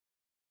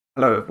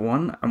Hello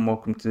everyone and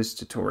welcome to this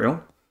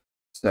tutorial.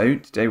 So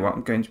today what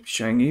I'm going to be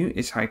showing you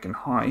is how you can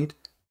hide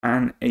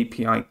an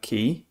API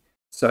key.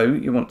 So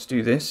you want to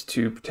do this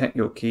to protect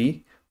your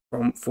key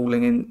from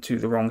falling into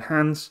the wrong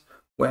hands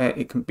where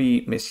it can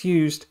be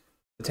misused,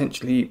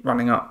 potentially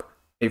running up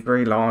a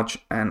very large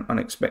and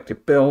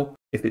unexpected bill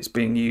if it's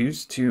being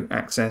used to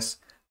access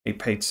a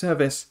paid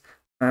service.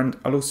 And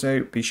I'll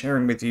also be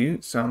sharing with you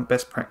some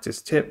best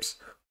practice tips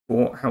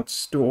for how to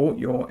store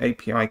your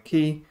API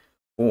key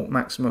for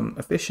maximum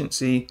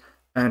efficiency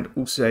and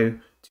also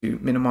to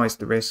minimize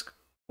the risk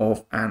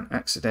of an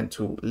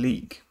accidental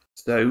leak.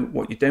 So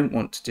what you don't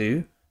want to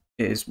do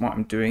is what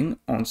I'm doing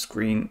on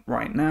screen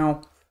right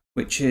now,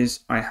 which is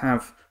I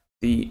have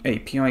the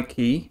API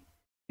key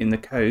in the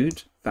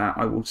code that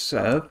I will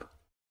serve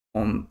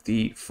on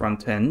the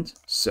front end.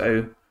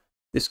 So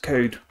this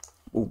code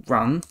will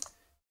run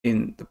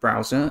in the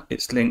browser.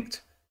 It's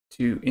linked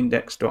to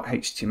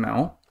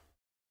index.html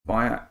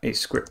via a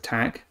script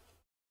tag.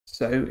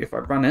 So if I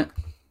run it,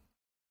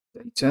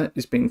 data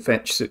is being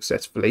fetched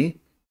successfully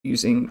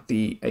using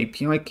the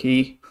API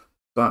key,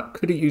 but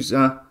could a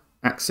user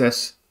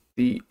access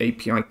the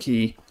API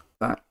key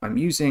that I'm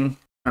using?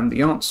 And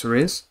the answer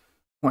is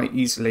quite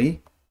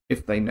easily.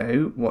 If they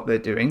know what they're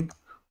doing,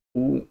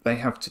 all they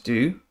have to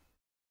do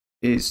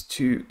is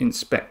to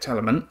inspect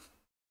element.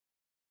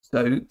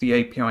 So the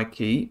API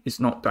key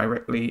is not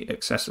directly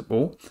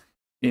accessible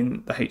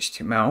in the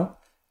HTML.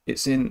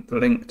 It's in the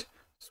linked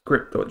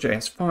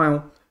script.js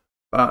file,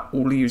 but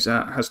all the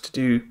user has to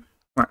do to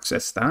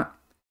access that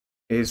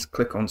is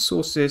click on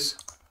sources,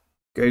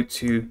 go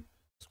to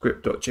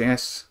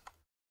script.js,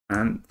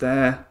 and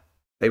there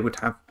they would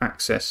have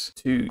access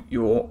to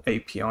your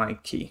API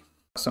key.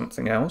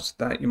 Something else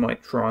that you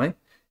might try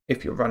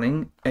if you're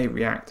running a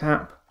React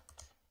app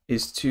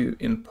is to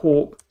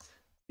import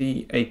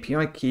the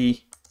API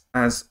key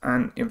as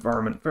an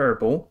environment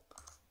variable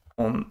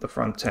on the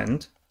front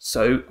end.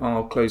 So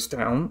I'll close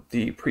down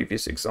the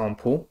previous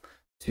example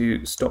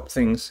to stop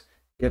things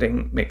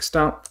getting mixed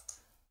up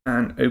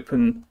and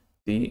open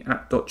the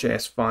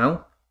app.js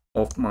file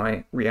of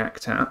my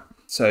React app.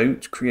 So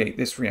to create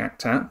this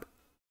React app,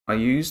 I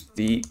used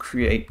the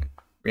create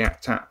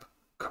React app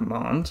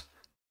command.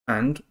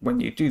 And when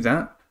you do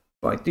that,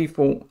 by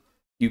default,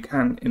 you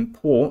can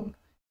import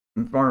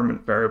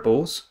environment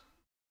variables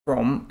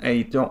from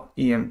a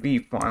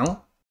 .env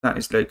file that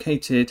is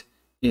located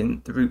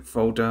in the root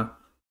folder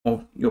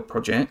of your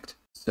project.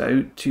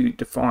 So to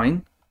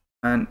define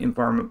an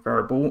environment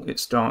variable, it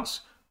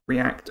starts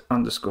React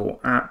 _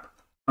 app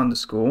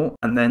 _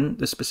 and then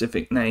the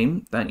specific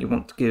name that you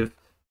want to give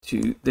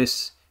to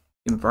this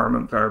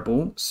environment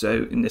variable.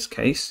 So in this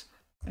case,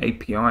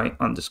 API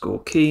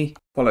 _ key,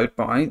 followed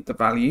by the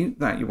value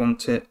that you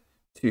want it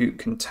to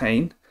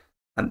contain.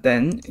 And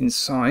then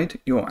inside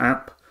your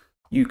app,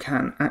 you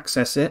can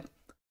access it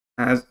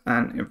as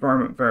an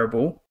environment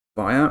variable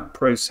via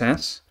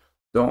process.env.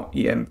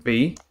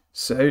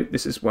 So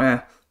this is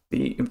where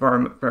the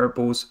environment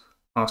variables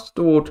are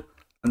stored,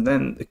 and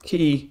then the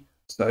key.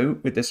 So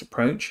with this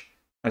approach,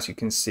 as you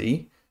can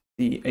see,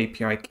 the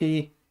API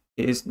key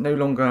is no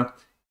longer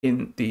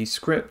in the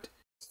script.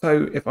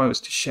 So if I was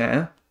to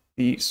share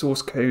the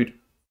source code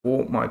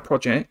for my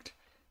project,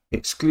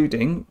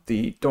 excluding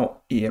the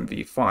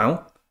 .env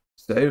file,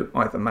 so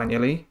either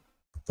manually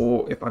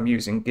or if I'm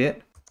using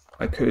Git,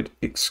 I could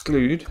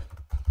exclude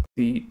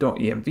the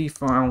 .env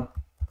file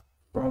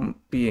from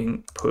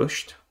being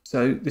pushed.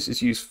 So this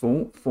is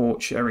useful for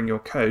sharing your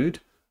code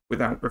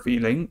without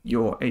revealing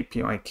your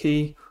API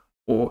key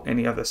or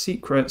any other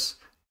secrets,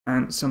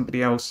 and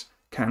somebody else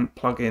can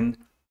plug in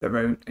their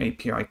own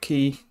API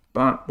key.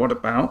 But what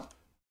about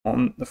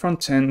on the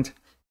front end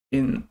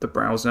in the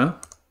browser?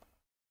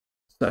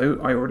 So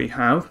I already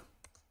have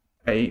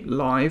a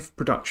live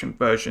production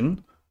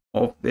version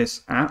of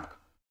this app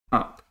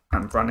up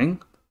and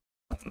running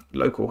on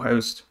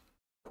localhost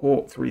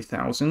port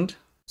 3000.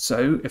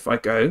 So if I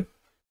go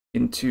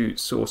into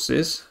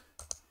sources,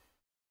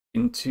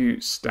 into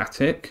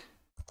static,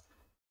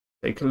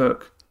 take a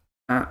look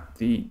at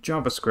the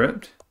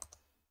JavaScript.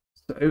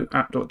 So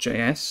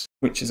app.js,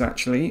 which is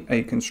actually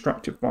a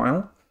constructed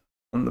file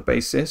on the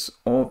basis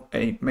of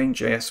a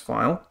main.js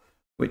file,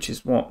 which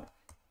is what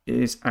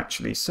is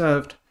actually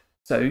served.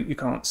 So you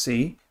can't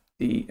see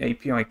the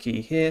API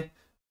key here,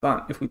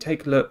 but if we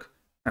take a look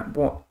at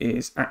what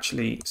is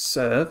actually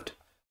served,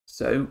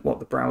 so what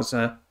the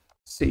browser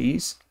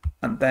sees,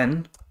 and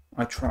then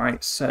I try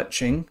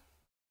searching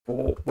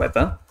for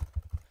weather,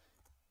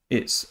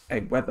 it's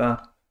a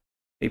weather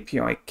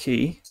API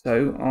key.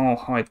 So I'll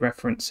hide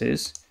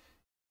references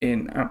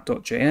in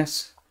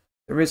app.js.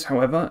 There is,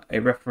 however, a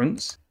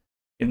reference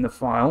in the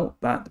file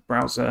that the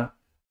browser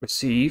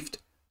received.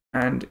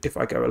 And if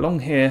I go along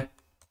here,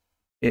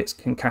 it's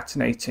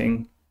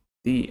concatenating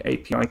the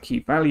API key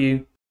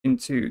value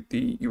into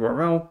the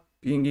URL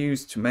being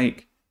used to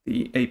make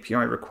the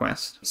API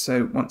request.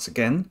 So once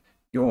again,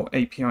 your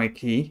API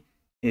key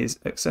is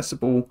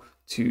accessible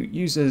to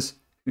users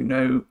who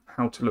know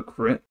how to look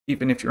for it.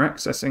 Even if you're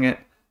accessing it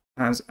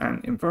as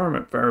an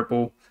environment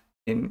variable,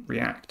 in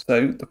React.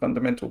 So the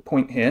fundamental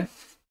point here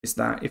is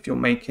that if you're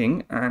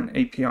making an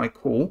API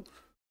call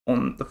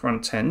on the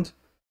front end,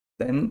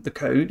 then the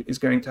code is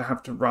going to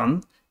have to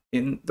run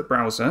in the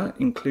browser,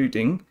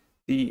 including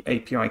the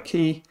API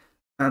key,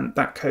 and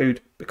that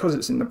code, because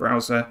it's in the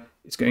browser,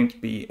 is going to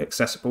be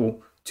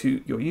accessible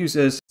to your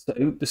users.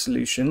 So the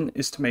solution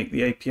is to make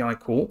the API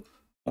call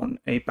on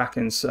a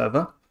backend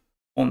server.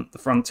 On the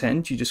front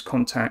end, you just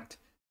contact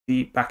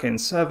the backend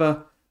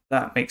server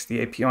that makes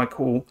the API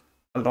call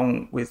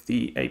along with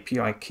the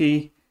API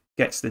key,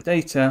 gets the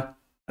data,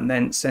 and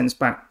then sends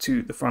back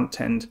to the front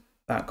end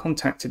that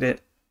contacted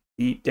it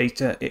the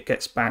data it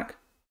gets back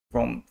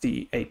from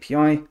the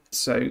API.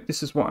 So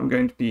this is what I'm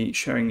going to be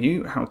showing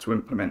you how to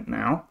implement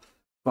now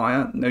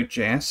via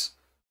Node.js,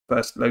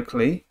 first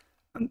locally,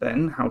 and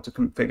then how to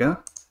configure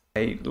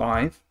a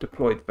live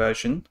deployed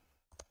version.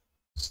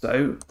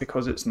 So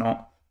because it's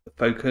not the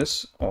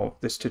focus of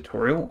this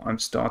tutorial, I'm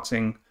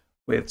starting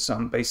with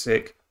some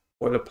basic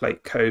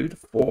boilerplate code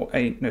for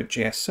a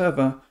Node.js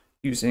server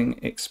using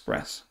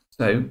Express.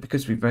 So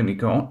because we've only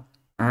got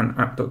an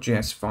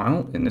app.js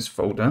file in this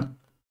folder,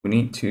 we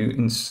need to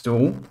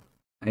install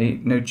a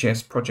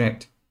Node.js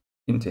project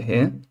into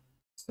here.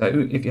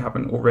 So if you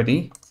haven't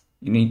already,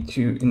 you need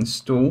to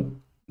install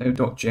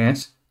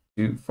Node.js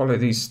to follow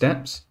these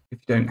steps. If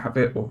you don't have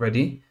it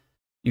already,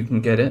 you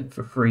can get it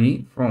for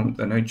free from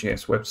the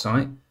Node.js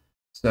website.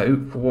 So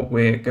for what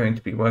we're going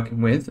to be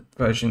working with,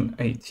 version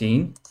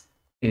 18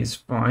 is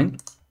fine.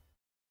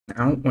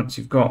 Now, once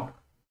you've got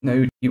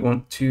Node, you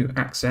want to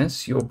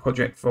access your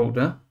project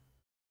folder.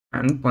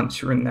 And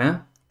once you're in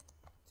there,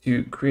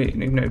 to create a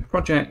new Node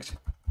project,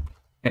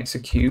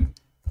 execute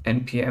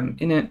npm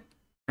init,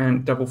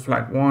 and double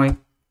flag y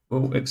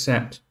will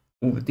accept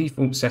all the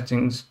default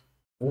settings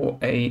for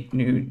a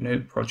new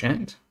Node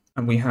project.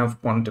 And we have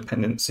one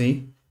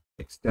dependency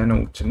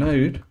external to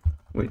Node,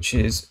 which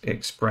is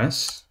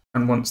Express.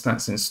 And once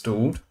that's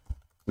installed,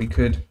 we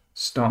could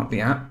start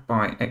the app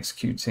by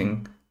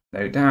executing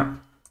Node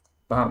app,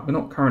 but we're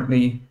not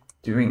currently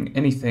doing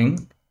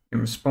anything in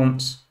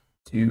response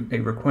to a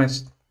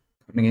request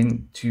coming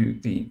into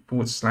the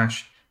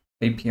 /API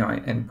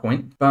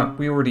endpoint, but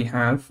we already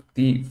have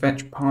the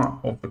fetch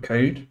part of the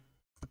code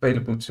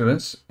available to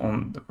us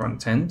on the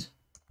front end.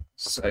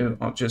 So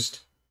I'll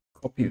just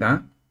copy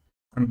that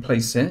and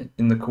place it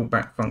in the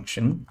callback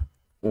function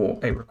for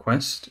a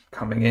request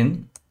coming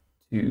in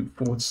to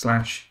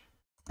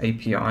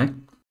 /API,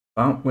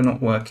 but we're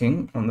not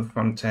working on the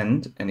front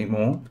end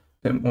anymore.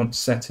 Don't want to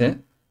set it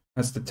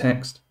as the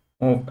text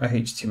of a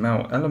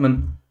HTML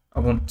element. I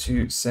want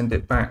to send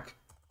it back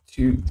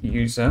to the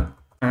user,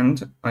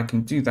 and I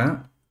can do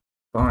that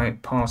by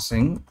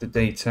passing the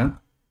data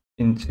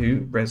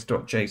into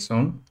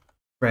res.json,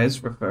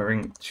 res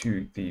referring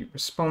to the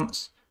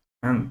response,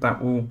 and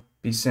that will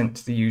be sent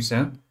to the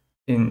user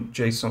in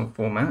JSON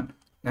format.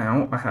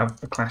 Now I have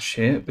a clash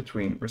here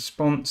between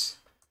response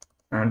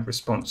and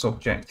response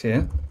object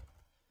here.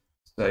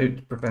 So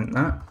to prevent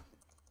that,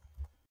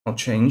 I'll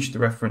change the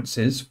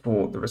references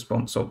for the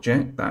response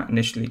object that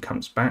initially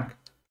comes back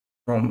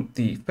from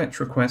the fetch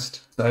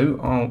request. So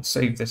I'll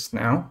save this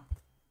now,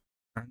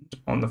 and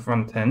on the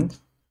front end,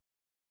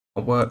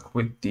 I'll work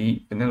with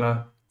the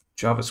vanilla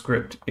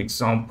JavaScript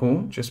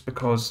example just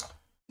because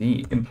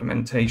the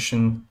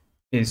implementation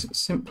is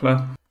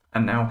simpler.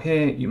 And now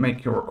here you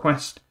make your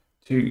request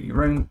to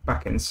your own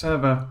backend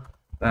server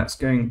that's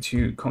going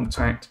to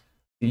contact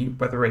the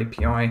weather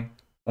API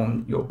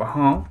on your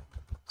behalf.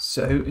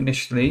 So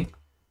initially,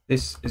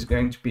 this is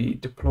going to be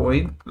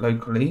deployed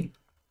locally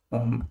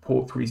on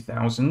port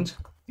 3000.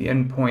 The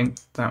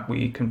endpoint that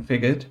we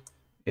configured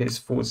is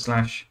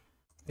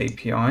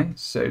 /API.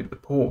 So the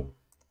port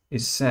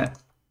is set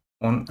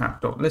on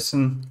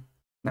app.listen.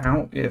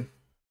 Now, if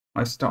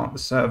I start the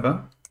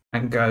server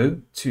and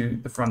go to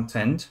the front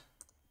end,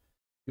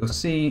 you'll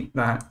see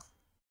that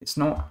it's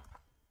not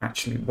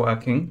actually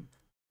working.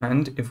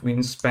 And if we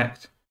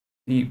inspect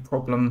the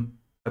problem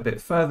a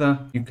bit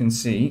further, you can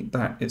see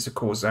that it's a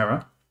cause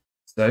error.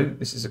 So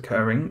this is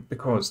occurring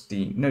because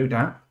the Node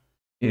app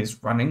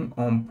is running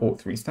on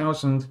port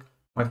 3000.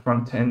 My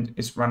front end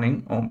is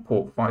running on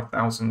port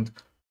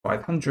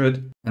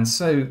 5500. And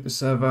so the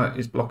server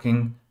is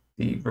blocking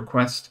the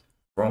request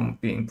from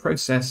being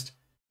processed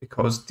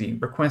because the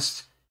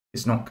request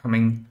is not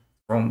coming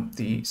from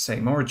the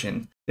same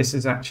origin. This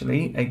is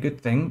actually a good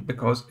thing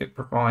because it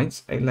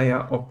provides a layer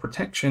of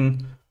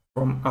protection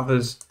from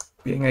others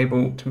being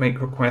able to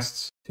make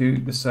requests to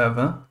the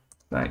server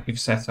that you've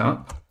set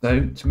up.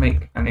 So to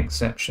make an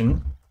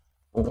exception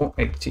for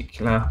a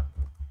particular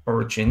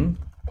origin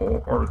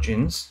or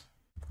origins,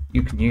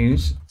 you can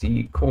use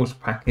the cause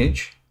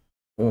package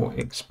for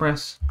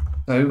Express.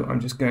 So I'm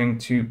just going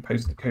to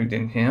post the code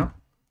in here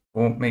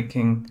for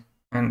making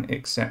an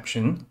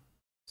exception.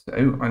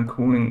 So I'm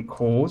calling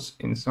cause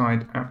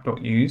inside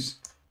app.use.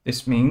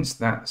 This means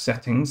that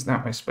settings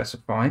that I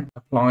specify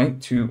apply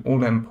to all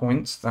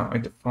endpoints that I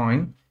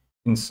define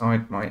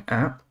inside my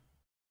app.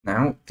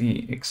 Now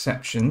the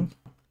exception,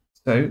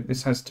 so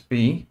this has to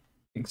be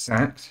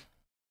exact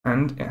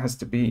and it has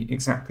to be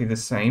exactly the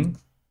same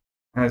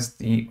as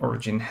the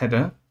origin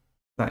header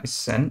that is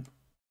sent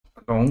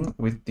along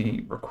with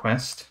the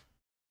request.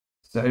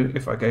 So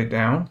if I go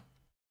down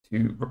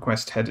to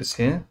request headers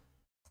here,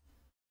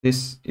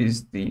 this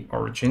is the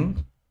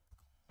origin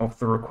of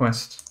the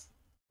request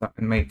that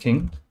I'm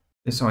making.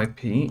 This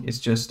IP is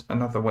just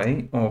another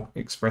way of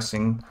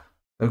expressing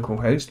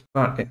localhost,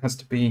 but it has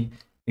to be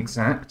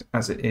exact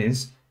as it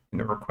is in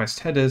the request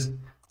headers.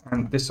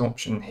 And this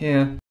option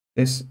here,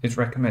 this is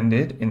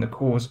recommended in the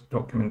course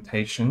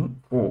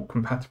documentation for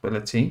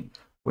compatibility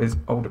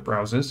with older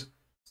browsers.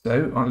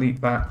 So I'll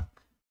leave that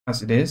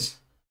as it is,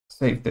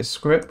 save this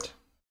script,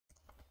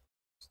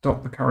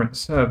 stop the current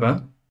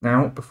server.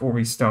 Now, before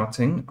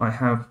restarting, I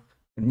have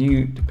a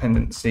new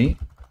dependency,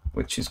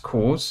 which is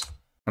cause.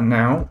 And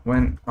now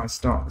when I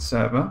start the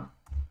server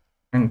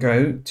and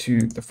go to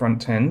the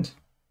front end,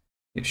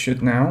 it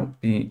should now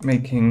be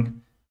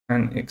making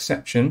an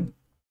exception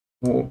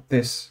for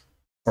this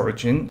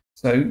origin.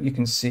 So you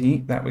can see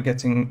that we're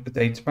getting the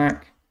data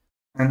back.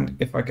 And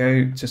if I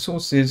go to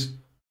sources,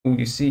 all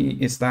you see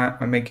is that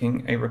I'm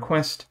making a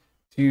request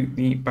to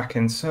the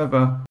backend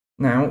server.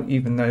 Now,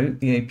 even though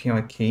the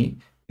API key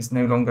is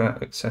no longer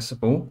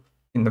accessible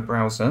in the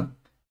browser,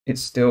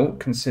 it's still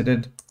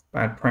considered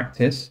bad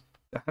practice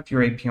to have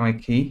your API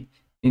key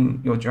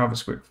in your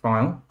JavaScript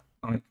file,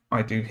 like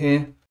I do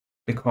here,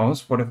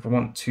 because what if I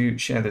want to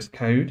share this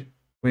code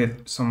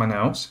with someone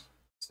else?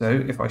 So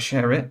if I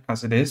share it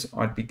as it is,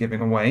 I'd be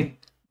giving away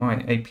my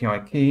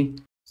API key.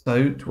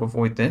 So to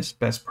avoid this,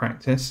 best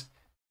practice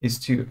is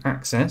to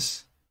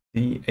access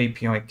the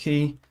API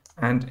key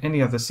and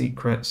any other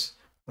secrets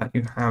that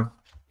you have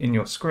in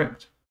your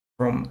script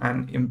from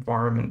an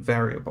environment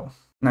variable.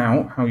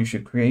 Now, how you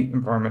should create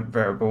environment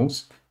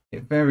variables,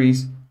 it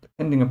varies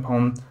depending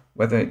upon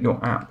whether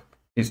your app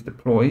is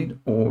deployed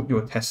or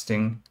you're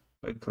testing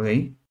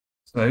locally.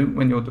 So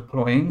when you're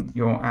deploying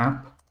your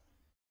app,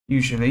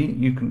 usually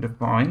you can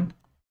define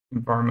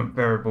environment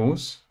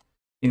variables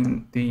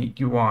in the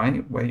UI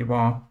where you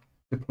are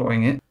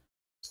deploying it.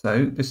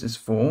 So this is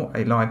for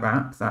a live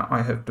app that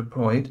I have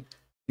deployed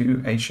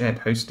to a shared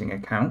hosting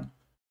account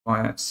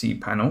via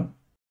cPanel.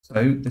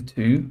 So the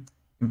two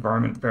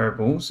environment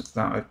variables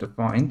that I've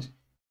defined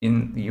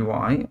in the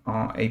UI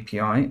are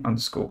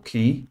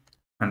API_key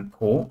and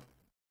port.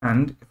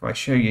 And if I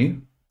show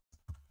you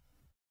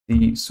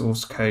the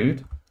source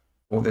code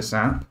for this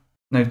app,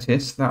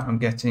 notice that I'm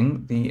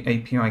getting the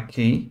API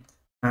key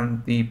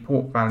and the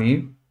port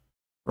value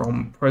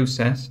from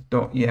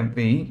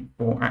process.env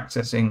for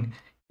accessing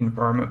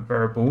environment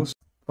variables,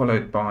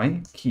 followed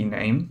by key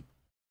name.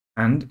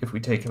 And if we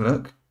take a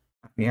look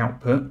at the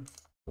output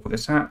for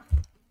this app,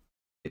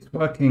 it's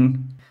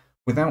working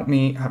without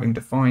me having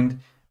defined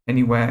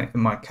anywhere in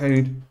my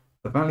code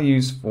the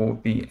values for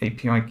the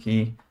API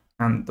key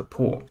and the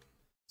port.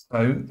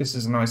 So this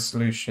is a nice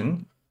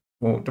solution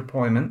for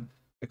deployment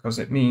because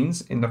it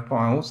means in the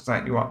files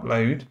that you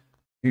upload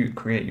to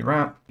create your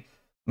app,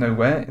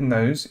 nowhere in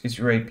those is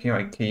your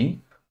API key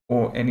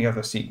or any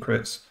other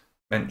secrets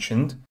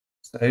mentioned.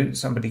 So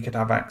somebody could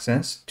have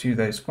access to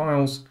those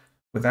files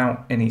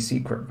without any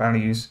secret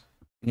values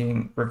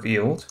being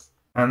revealed,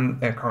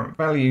 and their current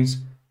values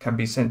can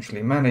be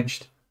centrally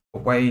managed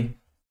away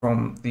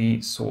from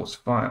the source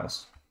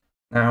files.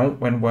 Now,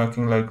 when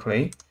working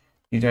locally,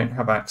 you don't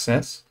have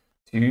access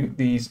to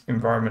these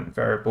environment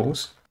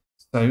variables.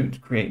 So to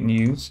create and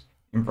use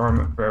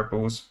environment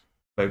variables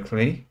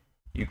locally,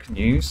 you can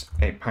use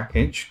a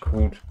package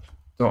called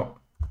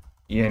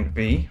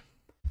 .env,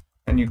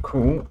 and you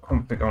call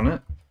config on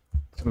it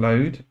to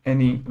load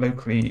any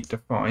locally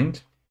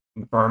defined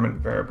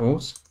environment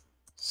variables.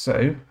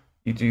 So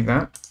you do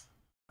that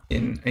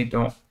in a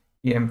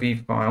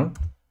 .env file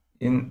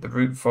in the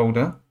root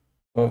folder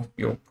of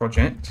your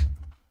project.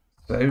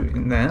 So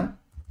in there,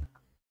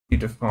 you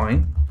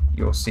define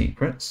your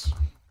secrets.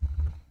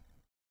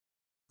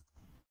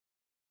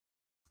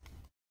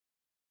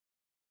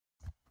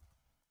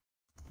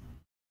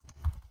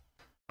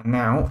 And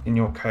now in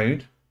your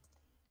code,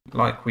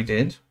 like we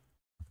did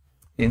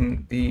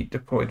in the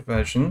deployed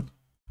version,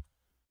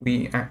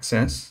 we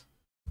access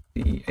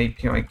the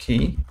API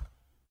key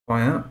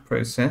via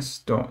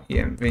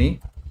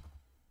process.env,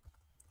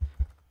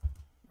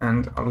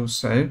 and I'll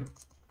also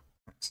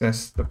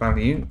access the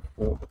value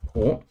for the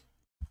port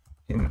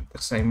in the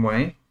same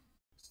way.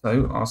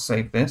 So I'll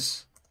save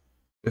this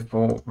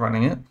before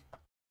running it. I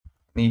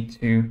need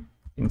to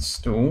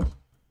install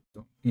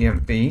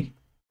 .env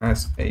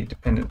as a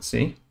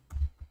dependency.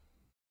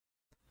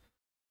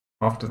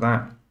 After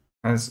that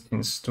has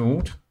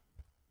installed,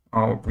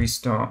 I'll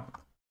restart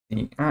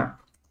the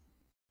app,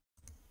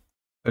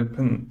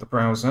 open the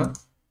browser.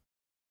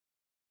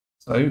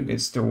 So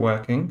it's still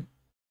working,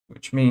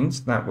 which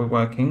means that we're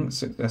working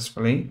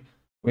successfully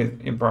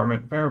with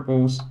environment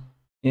variables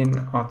in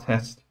our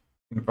test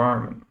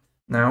environment.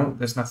 Now,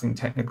 there's nothing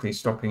technically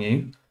stopping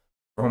you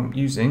from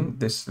using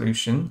this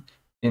solution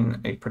in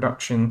a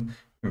production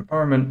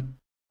environment,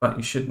 but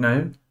you should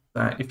know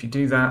that if you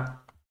do that,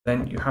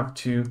 then you have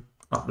to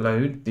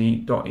upload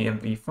the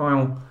 .env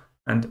file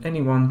and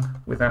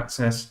anyone with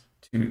access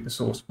to the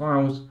source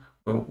files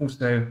will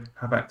also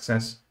have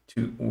access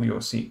to all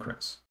your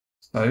secrets.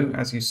 So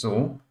as you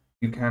saw,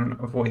 you can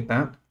avoid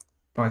that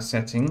by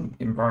setting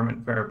environment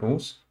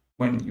variables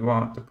when you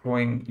are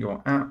deploying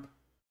your app,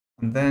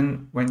 and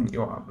then when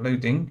you're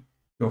uploading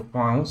your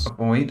files,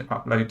 avoid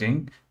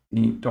uploading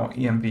the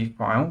 .env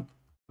file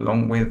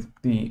along with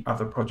the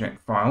other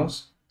project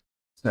files.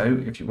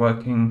 So if you're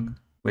working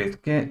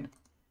with Git,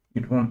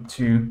 you'd want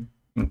to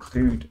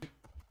include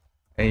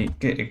a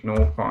git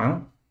ignore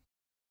file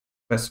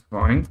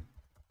specifying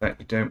that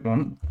you don't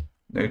want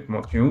node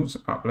modules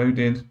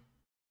uploaded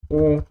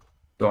or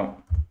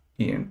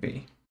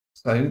 .env.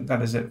 So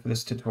that is it for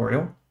this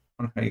tutorial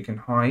on how you can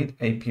hide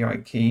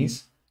API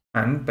keys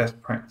and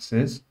best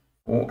practices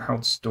for how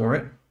to store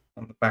it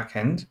on the back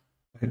end.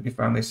 I hope you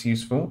found this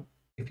useful.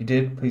 If you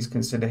did, please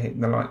consider hitting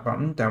the like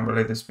button down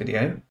below this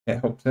video. It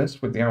helps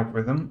us with the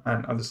algorithm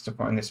and others to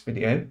find this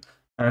video.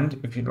 And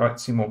if you'd like to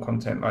see more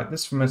content like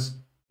this from us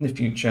in the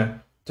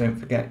future, don't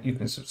forget you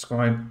can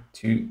subscribe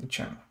to the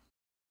channel.